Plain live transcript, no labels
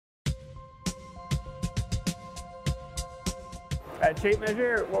At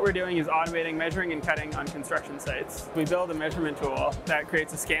Shapemeasure, what we're doing is automating measuring and cutting on construction sites. We build a measurement tool that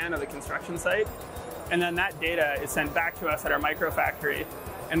creates a scan of the construction site, and then that data is sent back to us at our microfactory,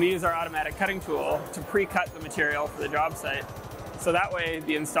 and we use our automatic cutting tool to pre-cut the material for the job site. So that way,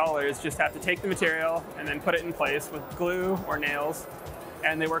 the installers just have to take the material and then put it in place with glue or nails,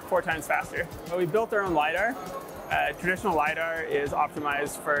 and they work 4 times faster. But we built our own lidar. Traditional lidar is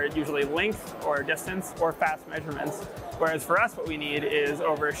optimized for usually length or distance or fast measurements. Whereas for us, what we need is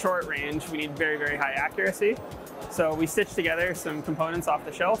over a short range, we need very, very high accuracy. So we stitched together some components off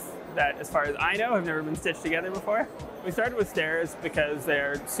the shelf that, as far as I know, have never been stitched together before. We started with stairs because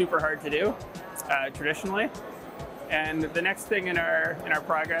they're super hard to do traditionally. And the next thing in our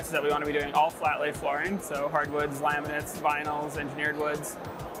progress is that we want to be doing all flat lay flooring, so hardwoods, laminates, vinyls, engineered woods.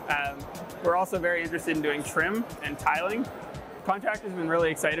 We're also very interested in doing trim and tiling. Contractors have been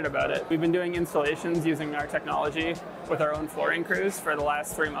really excited about it. We've been doing installations using our technology with our own flooring crews for the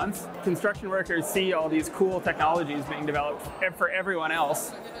last 3 months. Construction workers see all these cool technologies being developed for everyone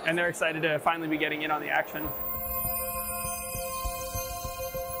else, and they're excited to finally be getting in on the action.